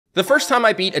The first time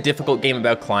I beat a difficult game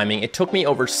about climbing, it took me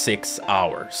over 6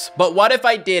 hours. But what if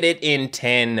I did it in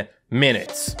 10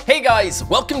 minutes? Hey guys,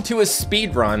 welcome to a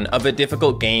speed run of a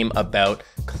difficult game about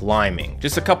climbing.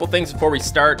 Just a couple things before we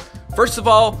start. First of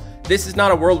all, this is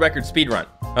not a world record speed run,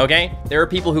 okay? There are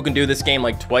people who can do this game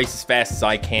like twice as fast as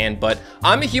I can, but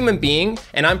I'm a human being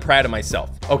and I'm proud of myself,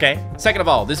 okay? Second of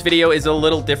all, this video is a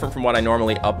little different from what I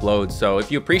normally upload, so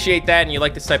if you appreciate that and you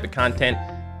like this type of content,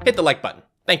 hit the like button.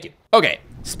 Thank you. Okay.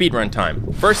 Speedrun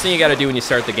time. First thing you gotta do when you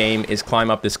start the game is climb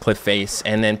up this cliff face,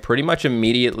 and then pretty much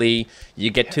immediately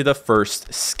you get to the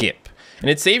first skip. And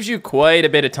it saves you quite a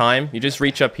bit of time. You just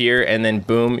reach up here and then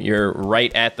boom, you're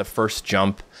right at the first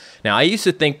jump. Now I used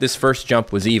to think this first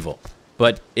jump was evil,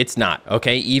 but it's not,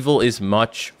 okay? Evil is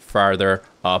much farther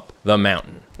up the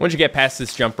mountain. Once you get past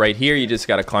this jump right here, you just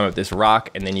gotta climb up this rock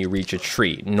and then you reach a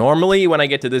tree. Normally when I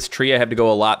get to this tree, I have to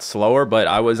go a lot slower, but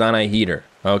I was on a heater,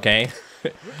 okay?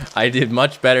 I did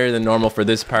much better than normal for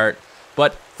this part,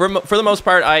 but for the most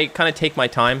part, I kind of take my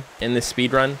time in this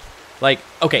speed run. Like,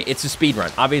 okay, it's a speed run.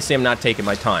 Obviously, I'm not taking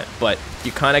my time, but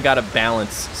you kind of got to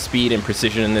balance speed and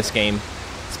precision in this game,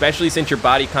 especially since your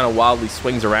body kind of wildly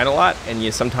swings around a lot, and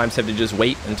you sometimes have to just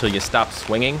wait until you stop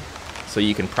swinging so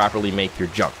you can properly make your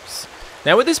jumps.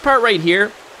 Now, with this part right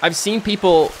here, I've seen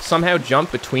people somehow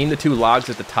jump between the two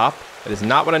logs at the top. That is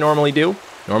not what I normally do.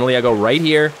 Normally, I go right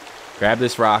here, grab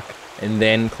this rock, and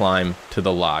then climb to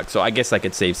the log. So I guess I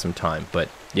could save some time, but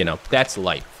you know, that's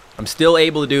life. I'm still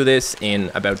able to do this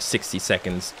in about 60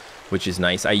 seconds, which is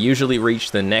nice. I usually reach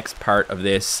the next part of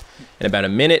this in about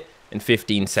 1 minute and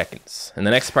 15 seconds. And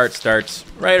the next part starts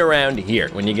right around here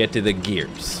when you get to the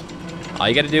gears. All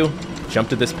you gotta do, jump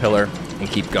to this pillar and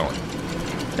keep going.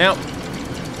 Now,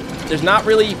 there's not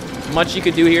really much you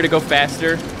could do here to go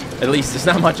faster. At least there's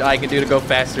not much I can do to go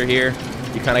faster here.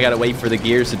 You kinda gotta wait for the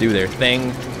gears to do their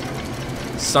thing.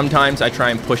 Sometimes I try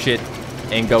and push it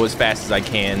and go as fast as I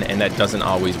can, and that doesn't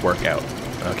always work out,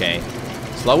 okay?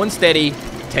 Slow and steady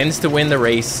tends to win the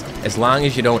race as long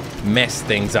as you don't mess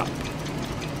things up.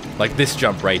 Like this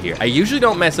jump right here. I usually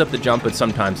don't mess up the jump, but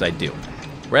sometimes I do.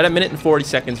 We're at 1 minute and 40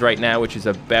 seconds right now, which is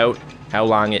about how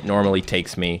long it normally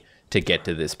takes me to get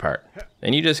to this part.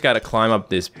 And you just gotta climb up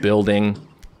this building,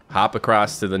 hop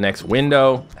across to the next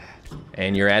window,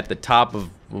 and you're at the top of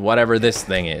whatever this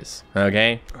thing is,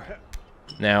 okay?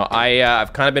 Now,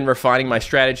 I've kind of been refining my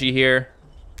strategy here.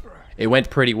 It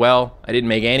went pretty well. I didn't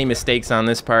make any mistakes on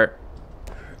this part.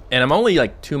 And I'm only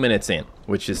like 2 minutes in,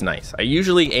 which is nice. I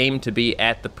usually aim to be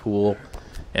at the pool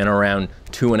in around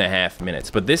 2.5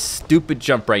 minutes. But this stupid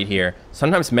jump right here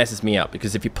sometimes messes me up,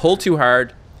 because if you pull too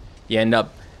hard, you end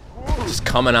up just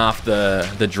coming off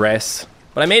the dress.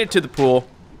 But I made it to the pool,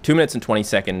 2 minutes and 20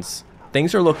 seconds.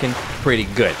 Things are looking pretty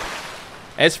good.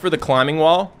 As for the climbing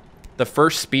wall, the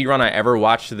first speedrun I ever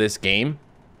watched to this game,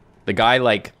 the guy,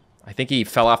 like, I think he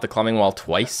fell off the climbing wall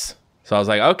twice. So I was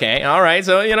like, okay, all right.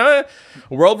 So, you know,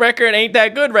 world record ain't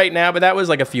that good right now, but that was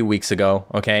like a few weeks ago,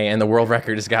 okay? And the world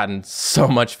record has gotten so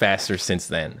much faster since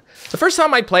then. The first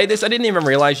time I played this, I didn't even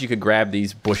realize you could grab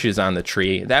these bushes on the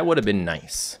tree. That would have been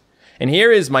nice. And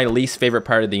here is my least favorite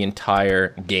part of the entire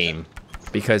game,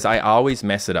 because I always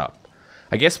mess it up.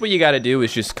 I guess what you got to do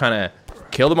is just kind of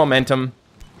kill the momentum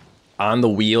on the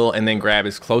wheel and then grab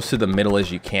as close to the middle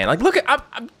as you can. Like, look,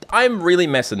 I'm really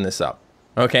messing this up,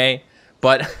 okay?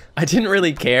 But I didn't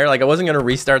really care. Like, I wasn't gonna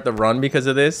restart the run because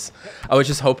of this. I was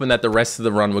just hoping that the rest of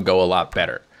the run would go a lot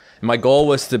better. And my goal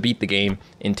was to beat the game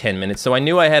in 10 minutes, so I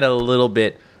knew I had a little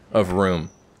bit of room,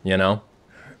 you know?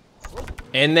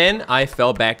 And then I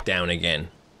fell back down again,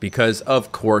 because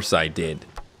of course I did.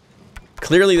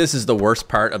 Clearly, this is the worst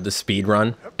part of the speed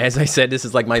run. As I said, this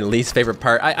is like my least favorite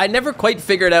part. I never quite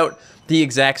figured out the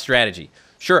exact strategy.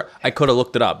 Sure, I could have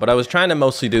looked it up, but I was trying to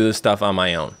mostly do this stuff on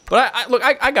my own. But look,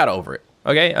 I got over it,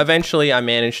 okay? Eventually, I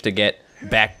managed to get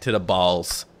back to the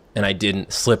balls, and I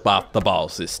didn't slip off the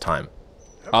balls this time.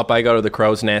 Up I go to the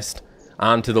crow's nest,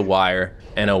 onto the wire,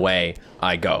 and away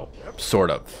I go,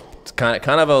 sort of. It's kind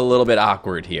of a little bit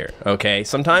awkward here, okay?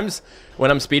 Sometimes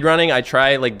when I'm speedrunning, I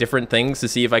try like different things to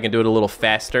see if I can do it a little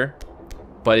faster,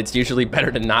 but it's usually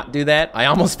better to not do that. I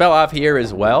almost fell off here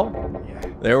as well.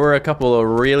 There were a couple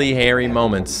of really hairy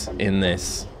moments in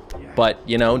this, but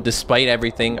you know, despite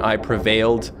everything, I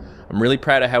prevailed. I'm really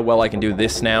proud of how well I can do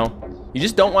this now. You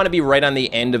just don't want to be right on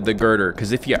the end of the girder,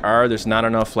 because if you are, there's not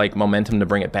enough like momentum to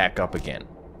bring it back up again.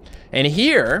 And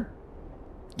here,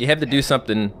 you have to do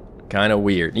something kind of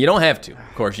weird. You don't have to,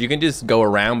 of course. You can just go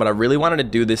around, but I really wanted to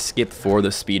do this skip for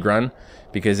the speed run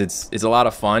because it's a lot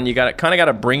of fun. You kind of got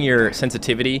to bring your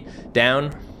sensitivity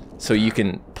down so you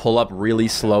can pull up really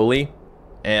slowly.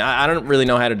 And I don't really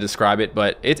know how to describe it,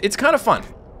 but it's kind of fun.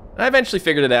 And I eventually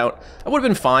figured it out. I would have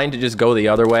been fine to just go the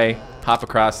other way, hop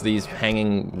across these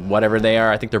hanging whatever they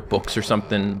are. I think they're books or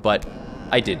something, but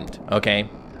I didn't, okay?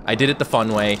 I did it the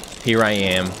fun way. Here I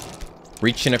am,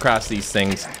 reaching across these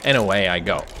things, and away I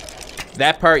go.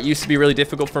 That part used to be really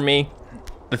difficult for me.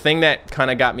 The thing that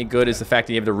kind of got me good is the fact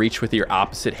that you have to reach with your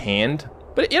opposite hand.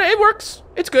 But, you know, it works.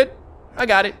 It's good. I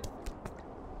got it.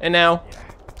 And now,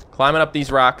 climbing up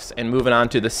these rocks and moving on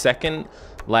to the second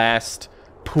last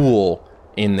pool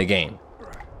in the game.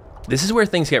 This is where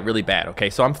things get really bad, okay?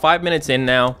 So I'm 5 minutes in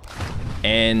now,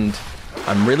 and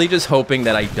I'm really just hoping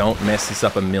that I don't mess this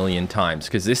up a million times,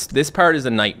 because this part is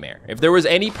a nightmare. If there was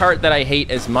any part that I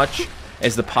hate as much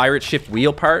as the pirate ship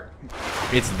wheel part,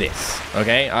 it's this,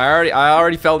 okay? I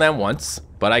already fell down once,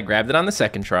 but I grabbed it on the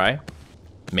second try,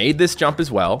 made this jump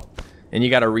as well, and you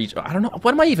gotta reach, I don't know,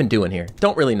 what am I even doing here?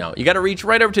 Don't really know. You gotta reach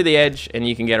right over to the edge, and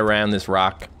you can get around this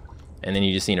rock, and then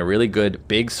you just need a really good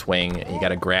big swing, and you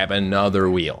gotta grab another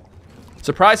wheel.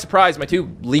 Surprise, surprise, my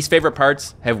two least favorite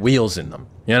parts have wheels in them,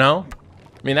 you know?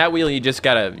 I mean, that wheel, you just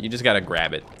gotta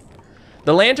grab it.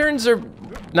 The lanterns are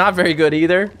not very good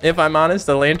either, if I'm honest.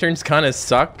 The lanterns kind of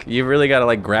suck. You really gotta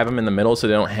like grab them in the middle so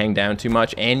they don't hang down too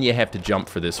much, and you have to jump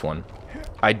for this one.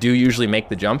 I do usually make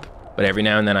the jump, but every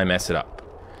now and then I mess it up.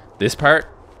 This part,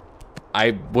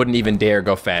 I wouldn't even dare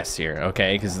go fast here,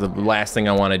 okay? Because the last thing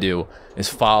I want to do is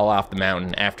fall off the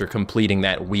mountain after completing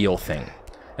that wheel thing.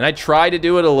 And I try to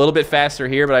do it a little bit faster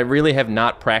here, but I really have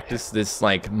not practiced this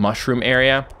like mushroom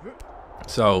area.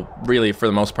 So really, for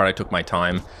the most part, I took my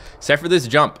time. Except for this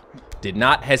jump. Did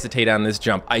not hesitate on this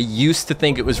jump. I used to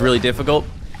think it was really difficult.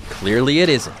 Clearly it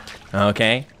isn't,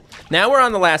 okay? Now we're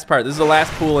on the last part. This is the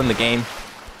last pool in the game.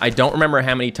 I don't remember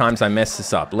how many times I messed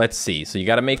this up. Let's see. So you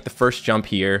gotta make the first jump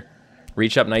here.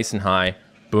 Reach up nice and high.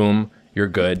 Boom, you're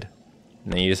good.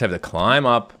 And then you just have to climb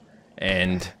up.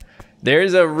 And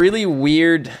there's a really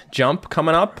weird jump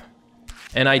coming up.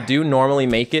 And I do normally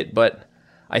make it, but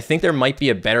I think there might be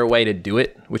a better way to do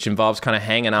it, which involves kind of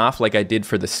hanging off like I did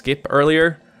for the skip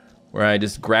earlier, where I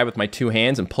just grab with my two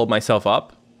hands and pulled myself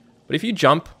up. But if you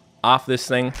jump off this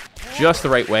thing just the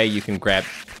right way, you can grab,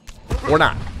 or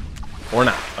not,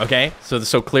 okay?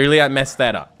 So clearly I messed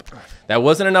that up. That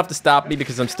wasn't enough to stop me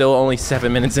because I'm still only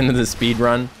 7 minutes into the speed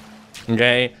run,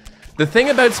 okay? The thing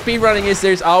about speedrunning is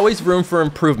there's always room for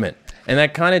improvement. And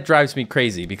that kind of drives me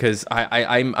crazy because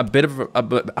I'm a bit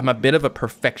of a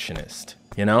perfectionist,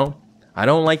 you know? I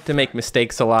don't like to make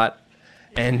mistakes a lot,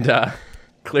 and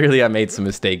clearly I made some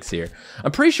mistakes here.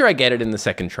 I'm pretty sure I get it in the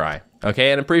second try,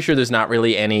 okay? And I'm pretty sure there's not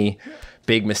really any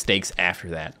big mistakes after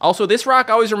that. Also, this rock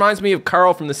always reminds me of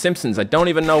Carl from The Simpsons. I don't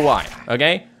even know why,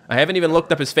 okay? I haven't even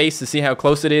looked up his face to see how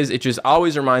close it is. It just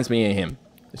always reminds me of him.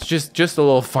 It's just a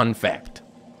little fun fact.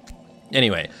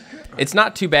 Anyway, it's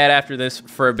not too bad after this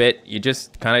for a bit. You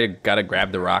just kind of gotta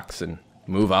grab the rocks and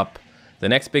move up. The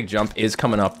next big jump is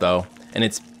coming up though, and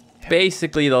it's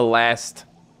basically the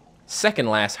second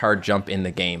last hard jump in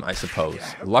the game, I suppose.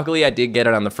 Luckily, I did get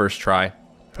it on the first try.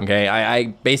 Okay, I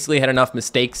basically had enough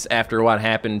mistakes after what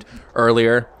happened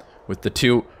earlier with the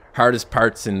two hardest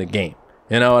parts in the game.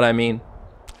 You know what I mean?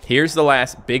 Here's the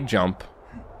last big jump.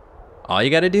 All you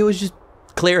gotta do is just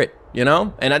clear it, you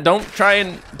know? And don't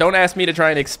ask me to try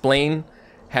and explain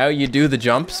how you do the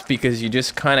jumps, because you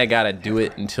just kind of gotta do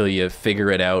it until you figure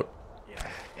it out.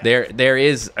 There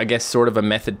is, I guess, sort of a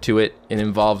method to it. It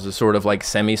involves a sort of like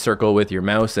semicircle with your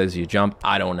mouse as you jump.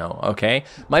 I don't know, okay?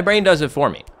 My brain does it for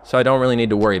me, so I don't really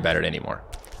need to worry about it anymore.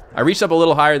 I reached up a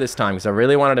little higher this time because I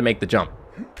really wanted to make the jump.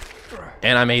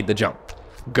 And I made the jump.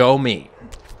 Go me.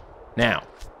 Now,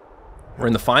 we're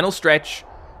in the final stretch.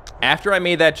 After I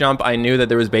made that jump, I knew that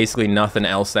there was basically nothing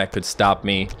else that could stop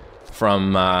me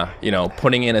from, you know,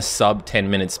 putting in a sub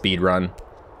 10-minute speed run,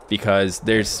 because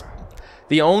there's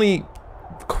the only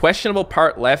questionable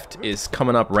part left is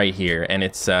coming up right here, and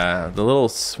it's the little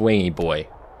swingy boy,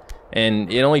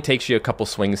 and it only takes you a couple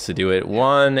swings to do it.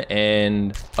 One,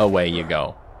 and away you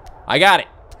go. I got it.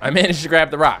 I managed to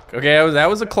grab the rock. Okay, that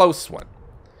was a close one.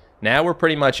 Now we're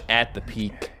pretty much at the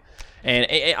peak. And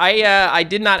I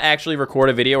did not actually record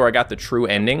a video where I got the true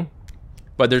ending,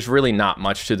 but there's really not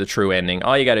much to the true ending.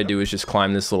 All you got to do is just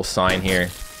climb this little sign here,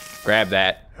 grab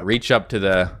that, reach up to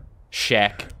the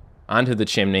shack, onto the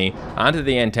chimney, onto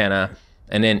the antenna,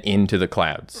 and then into the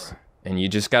clouds. And you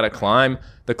just got to climb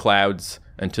the clouds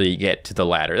until you get to the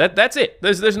ladder. That's it.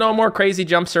 There's no more crazy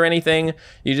jumps or anything.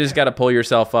 You just got to pull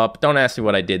yourself up. Don't ask me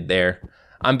what I did there.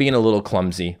 I'm being a little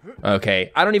clumsy,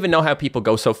 okay? I don't even know how people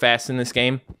go so fast in this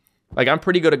game. Like, I'm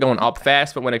pretty good at going up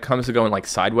fast, but when it comes to going, like,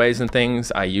 sideways and things,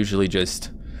 I usually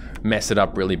just mess it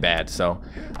up really bad. So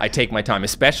I take my time,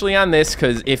 especially on this,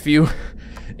 because if you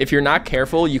if you're not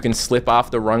careful, you can slip off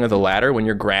the rung of the ladder when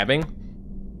you're grabbing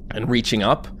and reaching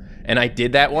up. And I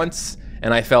did that once,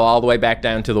 and I fell all the way back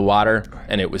down to the water,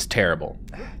 and it was terrible.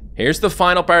 Here's the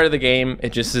final part of the game.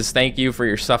 It just says, thank you for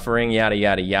your suffering, yada,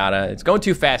 yada, yada. It's going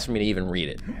too fast for me to even read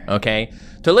it, okay?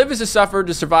 To live is to suffer,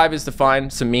 to survive is to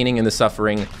find some meaning in the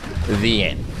suffering. The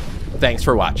end. Thanks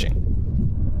for watching.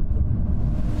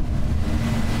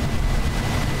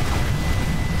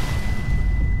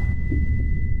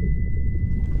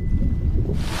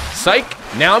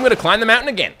 Psych, now I'm gonna climb the mountain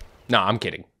again. No, I'm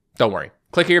kidding. Don't worry.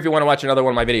 Click here if you wanna watch another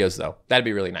one of my videos though. That'd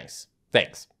be really nice.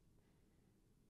 Thanks.